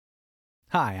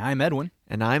Hi, I'm Edwin.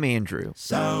 And I'm Andrew.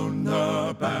 Sound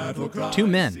the battle cry. 2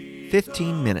 men,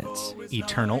 15 minutes.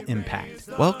 eternal impact.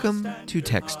 Welcome to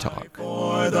Text Talk.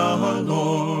 For the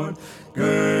Lord,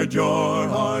 gird your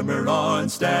armor on,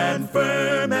 stand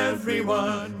firm,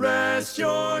 everyone. Rest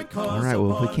your cause. All right,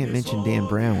 well, if we can't mention Dan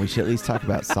Brown, we should at least talk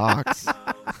about socks.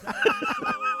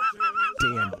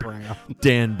 Dan Brown.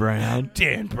 Dan Brown.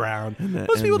 Dan Brown. The-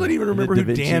 Most people and don't even the remember Da who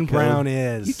Vinci Dan Code. Brown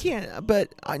is. You can't,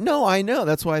 but I know.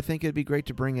 That's why I think it'd be great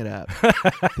to bring it up.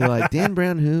 Be like, Dan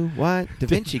Brown who? What? Da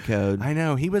Vinci Code. I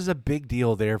know. He was a big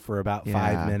deal there for about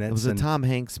 5 minutes. It was a Tom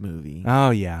Hanks movie. Oh,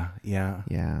 yeah.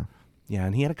 Yeah,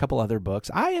 and he had a couple other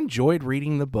books. I enjoyed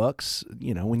reading the books,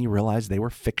 when you realize they were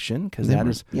fiction, because that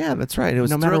is... Yeah, that's right. It was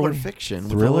no matter thriller what- fiction.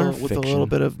 thriller with a fiction. little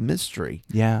bit of mystery.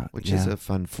 Yeah. Which is a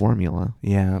fun formula.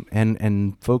 Yeah,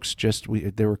 and folks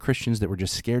there were Christians that were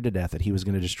just scared to death that he was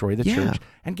going to destroy the church.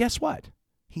 And guess what?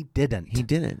 He didn't. He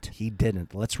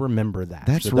didn't. Let's remember that.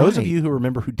 That's so those of right. you who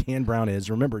remember who Dan Brown is,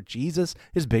 remember Jesus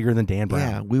is bigger than Dan Brown.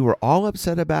 Yeah, we were all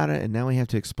upset about it, and now we have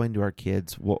to explain to our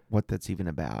kids what that's even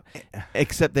about.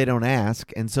 Except they don't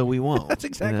ask, and so we won't. That's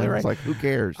exactly right. It's like, who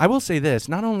cares? I will say this,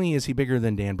 not only is he bigger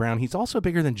than Dan Brown, he's also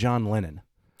bigger than John Lennon.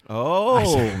 Oh,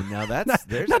 now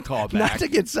there's a callback. Not to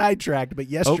get sidetracked, but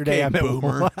yesterday Okay,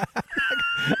 boomer.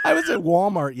 I was at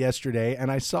Walmart yesterday,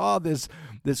 and I saw this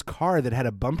car that had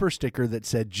a bumper sticker that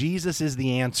said, "Jesus is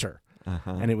the answer."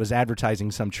 And it was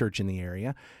advertising some church in the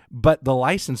area. But the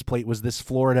license plate was this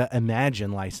Florida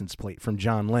Imagine license plate from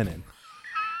John Lennon.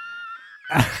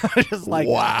 Just like,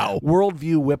 wow.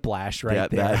 Worldview whiplash right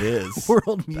there. That is.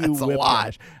 Worldview That's a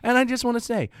whiplash. And I just want to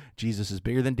say, Jesus is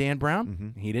bigger than Dan Brown.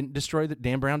 Mm-hmm. He didn't destroy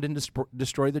Dan Brown didn't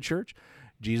destroy the church.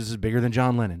 Jesus is bigger than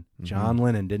John Lennon. John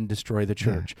Lennon didn't destroy the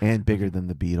church. Yeah, and bigger than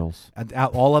the Beatles.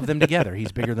 All of them together.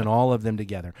 He's bigger than all of them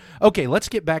together. Okay, let's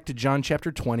get back to John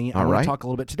chapter 20. I want to talk a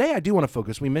little bit. Today I do want to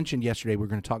focus. We mentioned yesterday we're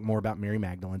going to talk more about Mary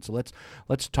Magdalene. So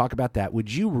let's talk about that.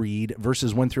 Would you read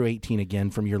verses 1 through 18 again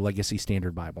from your Legacy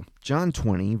Standard Bible? John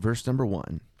 20, verse number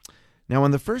 1. Now on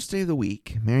the first day of the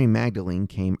week, Mary Magdalene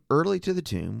came early to the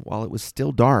tomb while it was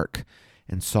still dark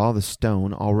and saw the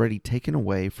stone already taken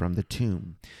away from the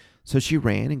tomb. So she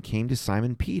ran and came to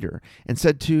Simon Peter and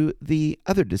said to the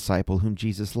other disciple whom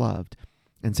Jesus loved,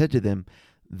 and said to them,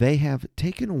 "They have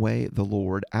taken away the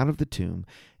Lord out of the tomb,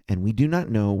 and we do not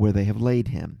know where they have laid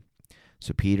him."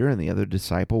 So Peter and the other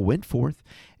disciple went forth,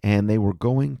 and they were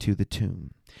going to the tomb.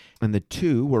 And the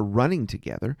two were running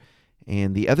together,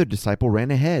 and the other disciple ran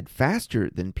ahead faster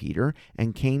than Peter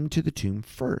and came to the tomb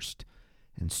first.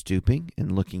 And stooping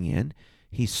and looking in,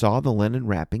 he saw the linen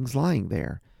wrappings lying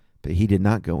there, but he did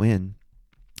not go in.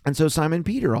 And so Simon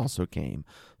Peter also came,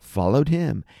 followed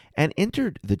him, and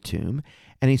entered the tomb,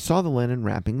 and he saw the linen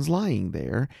wrappings lying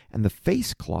there, and the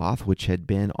face cloth which had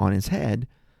been on his head,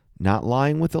 not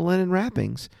lying with the linen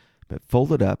wrappings, but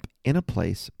folded up in a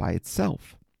place by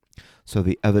itself. So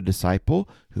the other disciple,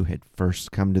 who had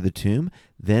first come to the tomb,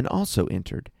 then also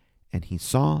entered, and he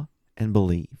saw and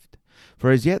believed. For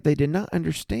as yet they did not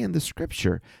understand the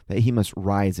scripture, that he must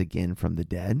rise again from the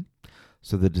dead.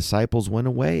 So the disciples went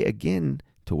away again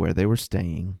to where they were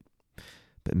staying.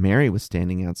 But Mary was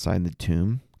standing outside the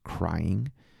tomb,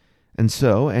 crying. And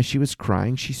so, as she was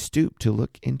crying, she stooped to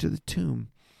look into the tomb.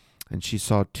 And she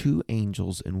saw 2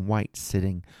 angels in white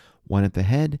sitting, one at the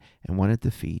head and one at the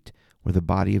feet, where the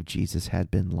body of Jesus had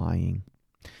been lying.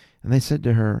 And they said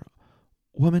to her,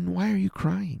 "Woman, why are you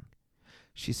crying?"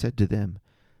 She said to them,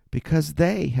 "Because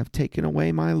they have taken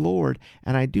away my Lord,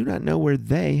 and I do not know where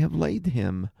they have laid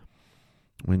him."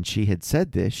 When she had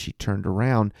said this, she turned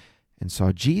around and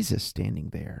saw Jesus standing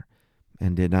there,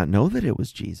 and did not know that it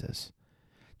was Jesus.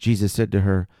 Jesus said to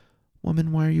her,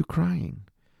 "Woman, why are you crying?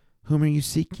 Whom are you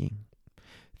seeking?"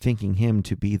 Thinking him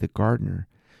to be the gardener,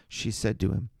 she said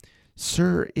to him,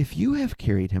 "Sir, if you have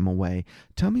carried him away,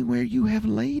 tell me where you have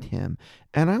laid him,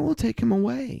 and I will take him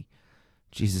away."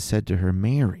 Jesus said to her,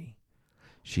 "Mary."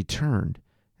 She turned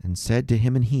and said to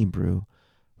him in Hebrew,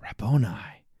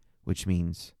 "Rabboni," which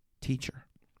means teacher.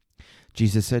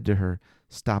 Jesus said to her,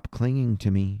 "Stop clinging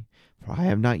to me, for I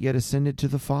have not yet ascended to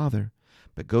the Father,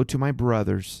 but go to my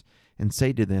brothers and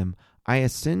say to them, I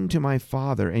ascend to my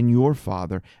Father and your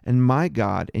Father, and my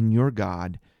God and your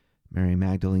God." Mary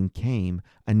Magdalene came,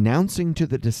 announcing to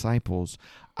the disciples,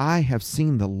 "I have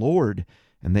seen the Lord,"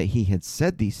 and that he had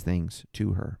said these things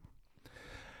to her.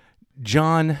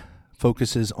 John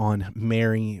focuses on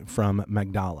Mary from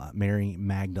Magdala, Mary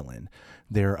Magdalene.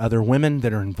 There are other women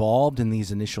that are involved in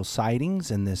these initial sightings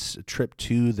and this trip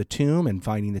to the tomb and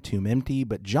finding the tomb empty.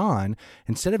 But John,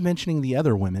 instead of mentioning the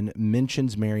other women,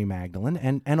 mentions Mary Magdalene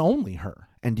and only her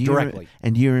And do directly.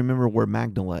 And do you remember where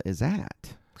Magdala is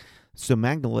at? So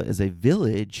Magdala is a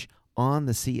village on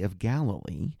the Sea of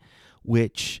Galilee,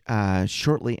 which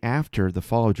shortly after the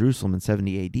fall of Jerusalem in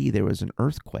 70 A.D., there was an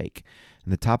earthquake,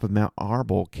 and the top of Mount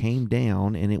Arbel came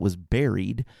down, and it was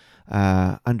buried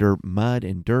under mud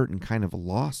and dirt and kind of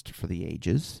lost for the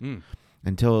ages.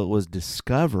 Until it was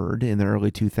discovered in the early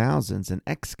 2000s and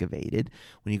excavated.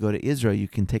 When you go to Israel, you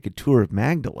can take a tour of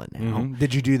Magdalene now.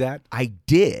 Did you do that? I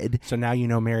did. So now you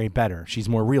know Mary better. She's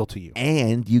more real to you.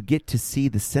 And you get to see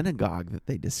the synagogue that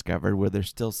they discovered where there's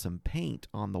still some paint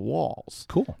on the walls.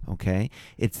 Cool. Okay?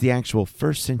 It's the actual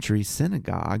first century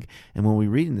synagogue. And when we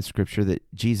read in the scripture that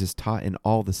Jesus taught in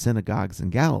all the synagogues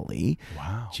in Galilee,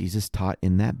 Jesus taught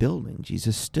in that building.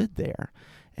 Jesus stood there.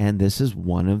 And this is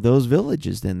one of those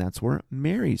villages then. That's where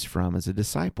Mary's from as a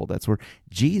disciple. That's where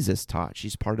Jesus taught.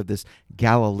 She's part of this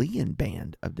Galilean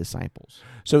band of disciples.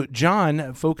 So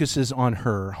John focuses on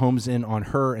her, homes in on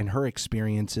her and her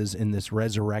experiences in this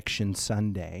Resurrection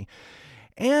Sunday.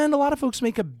 And a lot of folks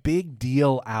make a big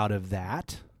deal out of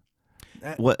that.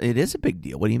 Well, it is a big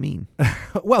deal. What do you mean?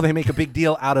 Well, they make a big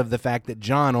deal out of the fact that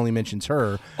John only mentions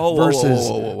her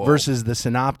versus the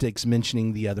synoptics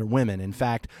mentioning the other women. In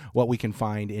fact, what we can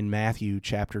find in Matthew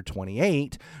chapter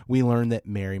 28, we learn that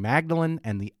Mary Magdalene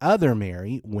and the other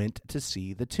Mary went to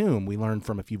see the tomb. We learned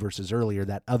from a few verses earlier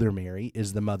that other Mary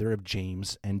is the mother of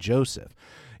James and Joseph.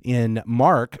 In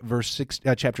Mark,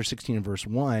 chapter 16 and verse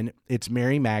 1, it's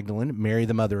Mary Magdalene, Mary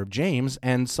the mother of James,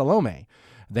 and Salome.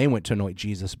 They went to anoint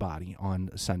Jesus' body on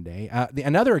Sunday.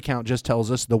 Another account just tells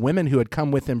us the women who had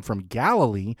come with him from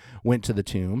Galilee went to the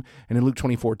tomb. And in Luke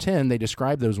 24:10, they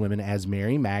describe those women as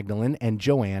Mary Magdalene and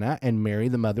Joanna and Mary,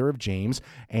 the mother of James,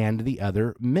 and the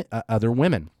other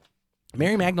women.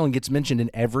 Mary Magdalene gets mentioned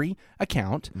in every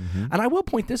account, and I will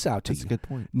point this out to you. That's a good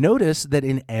point. Notice that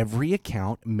in every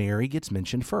account, Mary gets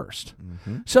mentioned first.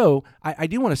 So I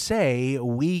do want to say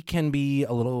we can be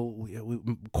a little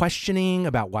questioning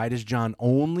about why does John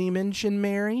only mention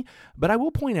Mary, but I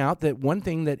will point out that one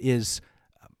thing that is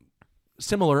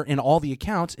similar in all the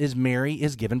accounts is Mary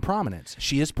is given prominence.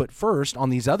 She is put first on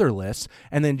these other lists,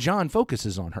 and then John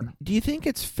focuses on her. Do you think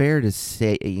it's fair to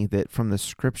say that from the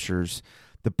scriptures,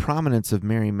 the prominence of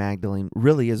Mary Magdalene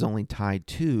really is only tied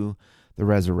to the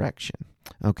resurrection?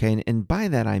 Okay, and by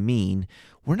that I mean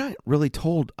we're not really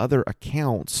told other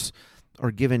accounts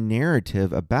or given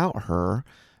narrative about her.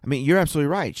 I mean, you're absolutely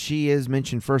right. She is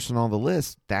mentioned first on all the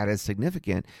lists. That is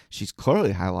significant. She's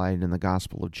clearly highlighted in the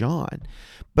Gospel of John.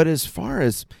 But as far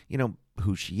as,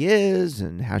 who she is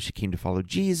and how she came to follow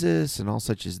Jesus and all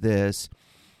such as this,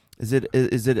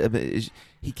 is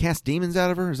he cast demons out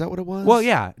of her? Is that what it was? Well,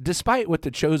 yeah, despite what The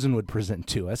Chosen would present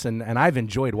to us, and I've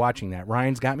enjoyed watching that.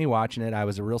 Ryan's got me watching it. I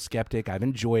was a real skeptic. I've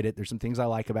enjoyed it. There's some things I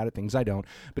like about it, things I don't.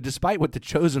 But despite what The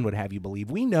Chosen would have you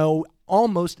believe, we know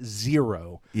almost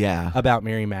zero about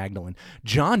Mary Magdalene.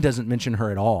 John doesn't mention her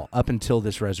at all up until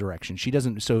this resurrection. She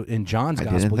doesn't. So in John's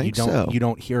gospel, you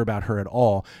don't hear about her at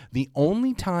all. The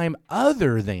only time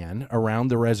other than around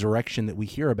the resurrection that we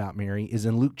hear about Mary is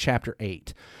in Luke chapter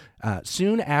 8.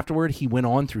 Soon afterward, he went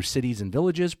on through cities and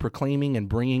villages, proclaiming and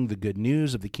bringing the good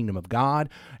news of the kingdom of God.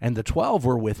 And the 12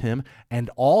 were with him,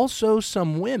 and also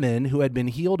some women who had been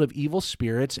healed of evil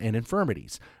spirits and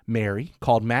infirmities. Mary,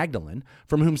 called Magdalene,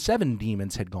 from whom 7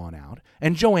 demons had gone out,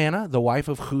 and Joanna, the wife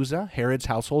of Chuza, Herod's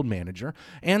household manager,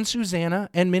 and Susanna,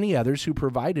 and many others who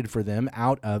provided for them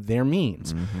out of their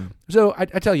means. So I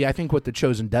tell you, I think what The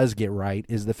Chosen does get right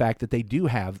is the fact that they do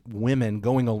have women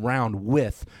going around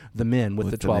with the men,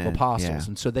 with the 12 apostles.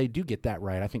 And so they do get that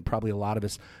right. I think probably a lot of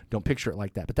us don't picture it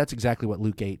like that, but that's exactly what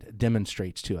Luke 8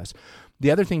 demonstrates to us. The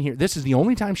other thing here, this is the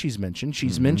only time she's mentioned.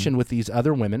 She's mentioned with these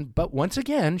other women, but once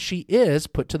again, she is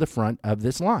put to the front of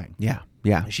this line. Yeah.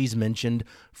 She's mentioned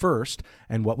first,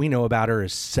 and what we know about her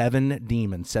is 7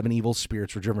 demons, 7 evil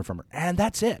spirits were driven from her. And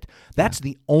that's it. That's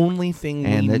the only thing we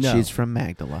know. And that she's from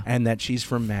Magdala.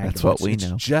 That's what we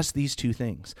know. It's just these 2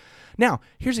 things. Now,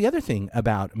 here's the other thing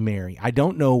about Mary. I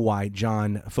don't know why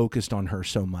John focused on her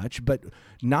so much, but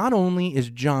not only is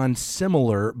John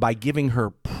similar by giving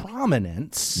her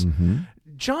prominence,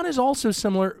 John is also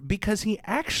similar because he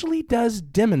actually does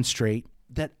demonstrate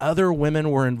that other women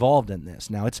were involved in this.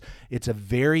 Now, it's a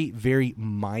very, very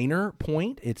minor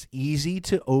point. It's easy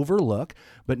to overlook,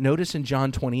 but notice in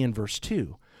John 20 and verse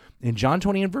 2. In John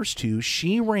 20 and verse 2,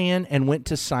 she ran and went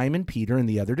to Simon Peter and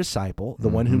the other disciple, the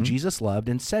one whom Jesus loved,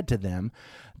 and said to them,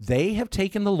 "They have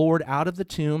taken the Lord out of the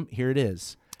tomb," here it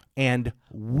is, "and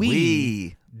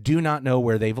we do not know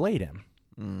where they've laid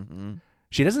him."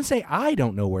 She doesn't say, I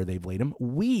don't know where they've laid him.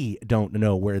 We don't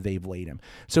know where they've laid him.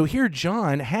 So here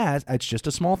John it's just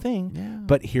a small thing,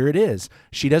 but here it is.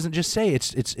 She doesn't just say,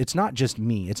 it's not just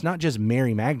me. It's not just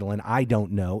Mary Magdalene, I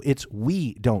don't know. It's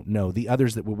we don't know, the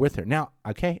others that were with her. Now,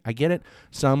 okay, I get it.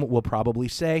 Some will probably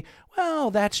say,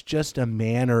 well, that's just a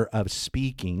manner of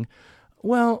speaking.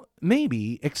 Well,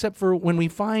 maybe, except for when we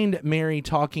find Mary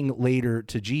talking later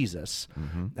to Jesus,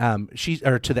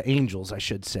 or to the angels, I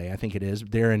should say, I think it is,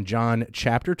 there in John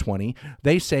chapter 20,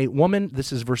 they say, woman,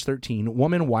 this is verse 13,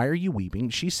 woman, why are you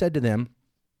weeping? She said to them,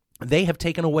 they have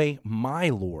taken away my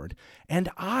Lord, and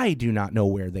I do not know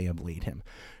where they have laid him.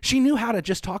 She knew how to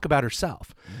just talk about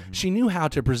herself. She knew how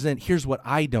to present, here's what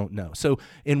I don't know. So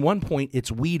in one point,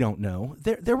 it's we don't know.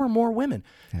 There were more women.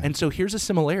 Yeah. And so here's a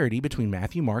similarity between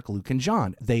Matthew, Mark, Luke, and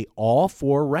John. They all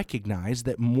four recognize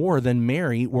that more than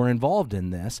Mary were involved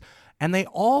in this. And they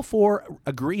all four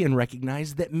agree and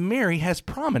recognize that Mary has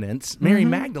prominence, Mary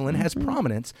Magdalene has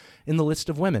prominence in the list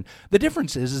of women. The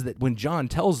difference is that when John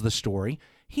tells the story,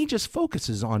 he just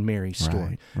focuses on Mary's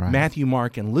story. Right. Matthew,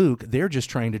 Mark, and Luke, they're just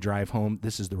trying to drive home,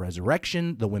 this is the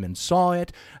resurrection, the women saw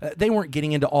it. They weren't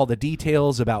getting into all the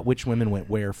details about which women went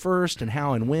where first and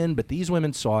how and when, but these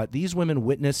women saw it. These women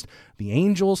witnessed the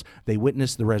angels. They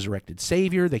witnessed the resurrected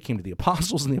Savior. They came to the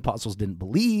apostles, and the apostles didn't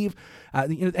believe.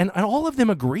 And all of them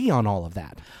agree on all of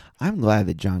that. I'm glad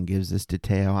that John gives this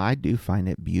detail. I do find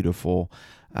it beautiful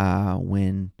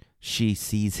when she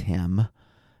sees him,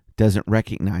 doesn't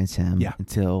recognize him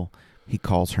until he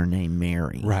calls her name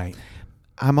Mary. Right.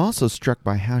 I'm also struck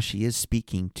by how she is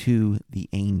speaking to the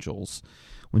angels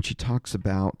when she talks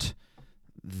about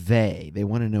they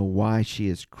want to know why she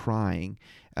is crying.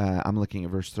 I'm looking at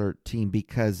verse 13,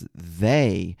 because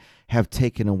they have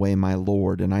taken away my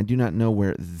Lord, and I do not know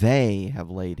where they have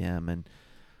laid him. And,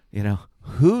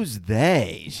 who's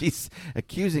they? She's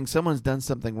accusing someone's done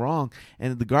something wrong.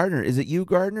 And the gardener, is it you,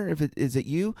 gardener? Is it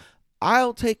you?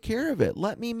 I'll take care of it.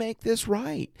 Let me make this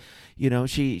right.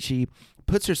 She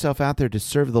puts herself out there to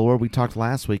serve the Lord. We talked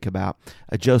last week about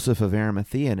a Joseph of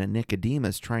Arimathea and a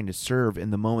Nicodemus trying to serve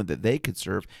in the moment that they could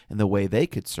serve and the way they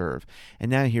could serve. And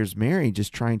now here's Mary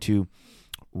just trying to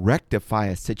rectify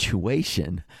a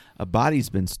situation. A body's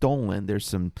been stolen. There's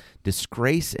some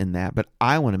disgrace in that, but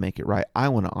I want to make it right. I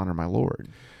want to honor my Lord.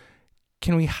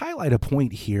 Can we highlight a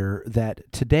point here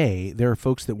that today there are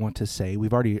folks that want to say,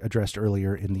 we've already addressed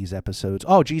earlier in these episodes,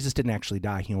 Jesus didn't actually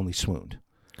die, he only swooned.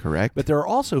 Correct. But there are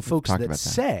also folks that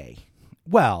say,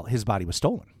 well, his body was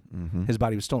stolen. His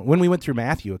body was stolen. When we went through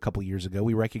Matthew a couple years ago,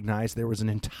 we recognized there was an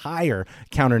entire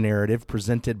counter-narrative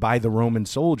presented by the Roman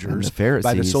soldiers,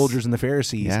 by the soldiers and the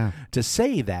Pharisees, to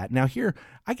say that. Now here,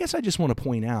 I guess I just want to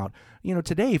point out,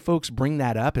 today folks bring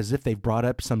that up as if they've brought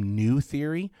up some new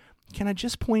theory. Can I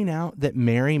just point out that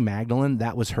Mary Magdalene,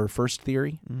 that was her first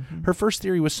theory? Her first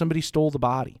theory was somebody stole the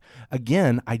body.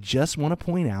 Again, I just want to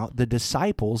point out the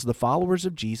disciples, the followers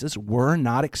of Jesus, were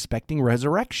not expecting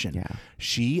resurrection.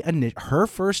 Her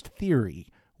first theory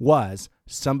was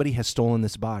somebody has stolen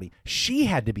this body. She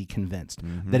had to be convinced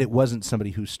that it wasn't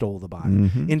somebody who stole the body.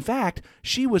 In fact,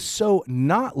 she was so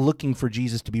not looking for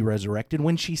Jesus to be resurrected,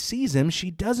 when she sees him,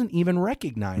 she doesn't even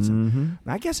recognize him.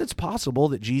 I guess it's possible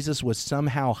that Jesus was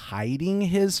somehow hiding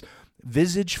his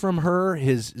visage from her,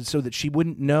 so that she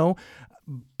wouldn't know.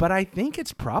 But I think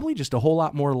it's probably just a whole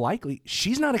lot more likely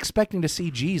she's not expecting to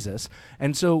see Jesus,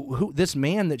 and so this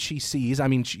man that she sees, I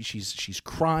mean, she's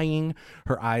crying,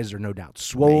 her eyes are no doubt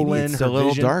swollen. Maybe it's a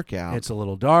little dark out. It's a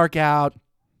little dark out.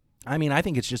 I mean, I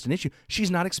think it's just an issue.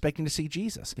 She's not expecting to see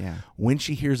Jesus. When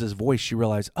she hears his voice, she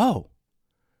realizes,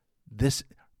 this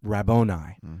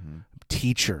Rabboni,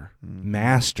 teacher,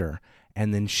 master,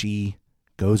 and then she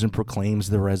goes and proclaims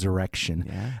the resurrection.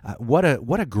 What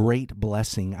a great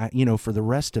blessing, for the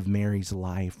rest of Mary's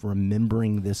life,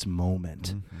 remembering this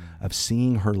moment of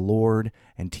seeing her Lord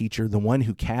and teacher, the one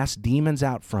who cast demons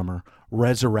out from her,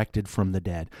 resurrected from the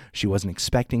dead. She wasn't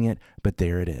expecting it, but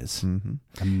there it is.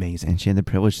 Amazing. And she had the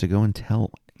privilege to go and tell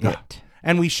it.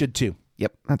 And we should too.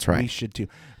 Yep, that's right. We should too.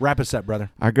 Wrap us up, brother.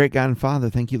 Our great God and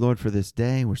Father, thank you, Lord, for this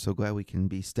day. We're so glad we can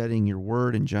be studying your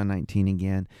word in John 19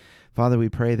 again. Father, we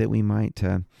pray that we might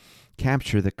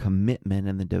capture the commitment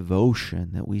and the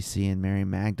devotion that we see in Mary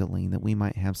Magdalene, that we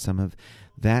might have some of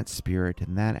that spirit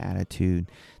and that attitude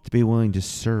to be willing to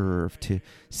serve, to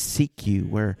seek you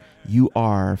where you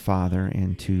are, Father,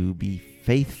 and to be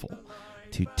faithful,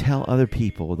 to tell other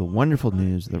people the wonderful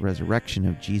news of the resurrection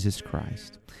of Jesus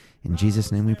Christ. In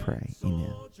Jesus' name we pray.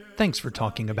 Amen. Thanks for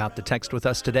talking about the text with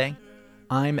us today.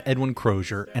 I'm Edwin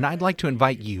Crozier, and I'd like to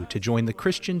invite you to join the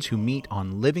Christians who meet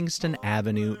on Livingston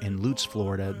Avenue in Lutz,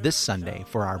 Florida this Sunday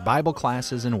for our Bible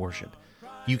classes and worship.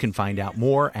 You can find out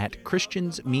more at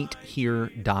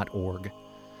christiansmeethere.org.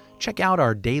 Check out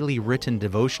our daily written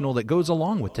devotional that goes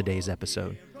along with today's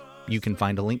episode. You can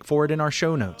find a link for it in our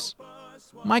show notes.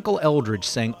 Michael Eldridge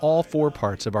sang all 4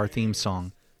 parts of our theme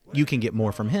song. You can get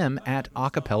more from him at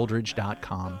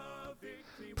acapeldridge.com.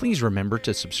 Please remember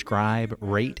to subscribe,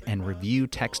 rate, and review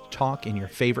Text Talk in your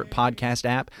favorite podcast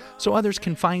app so others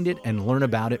can find it and learn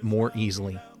about it more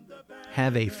easily.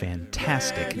 Have a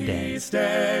fantastic day.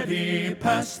 Steady,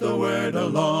 pass the word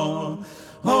along.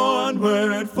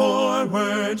 Onward,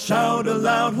 forward, shout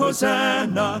aloud,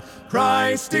 Hosanna.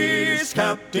 Christ is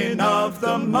captain of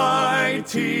the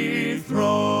mighty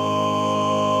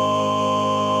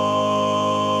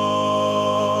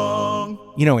throng.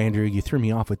 You know, Andrew, you threw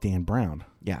me off with Dan Brown.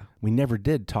 Yeah. We never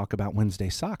did talk about Wednesday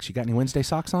socks. You got any Wednesday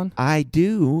socks on? I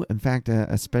do. In fact,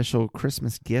 a special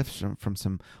Christmas gift from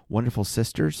some wonderful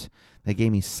sisters. They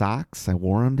gave me socks. I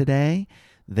wore them today.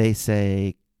 They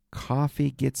say, coffee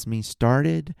gets me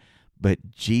started, but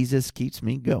Jesus keeps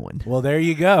me going. Well, there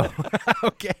you go.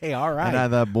 Okay, all right. And I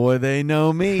thought, boy, they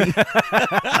know me.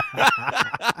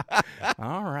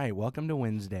 All right, welcome to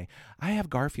Wednesday. I have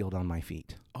Garfield on my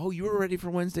feet. Oh, you were ready for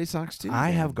Wednesday socks too? I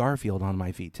then? have Garfield on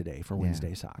my feet today for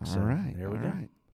Wednesday socks. All So right. there we all go. right.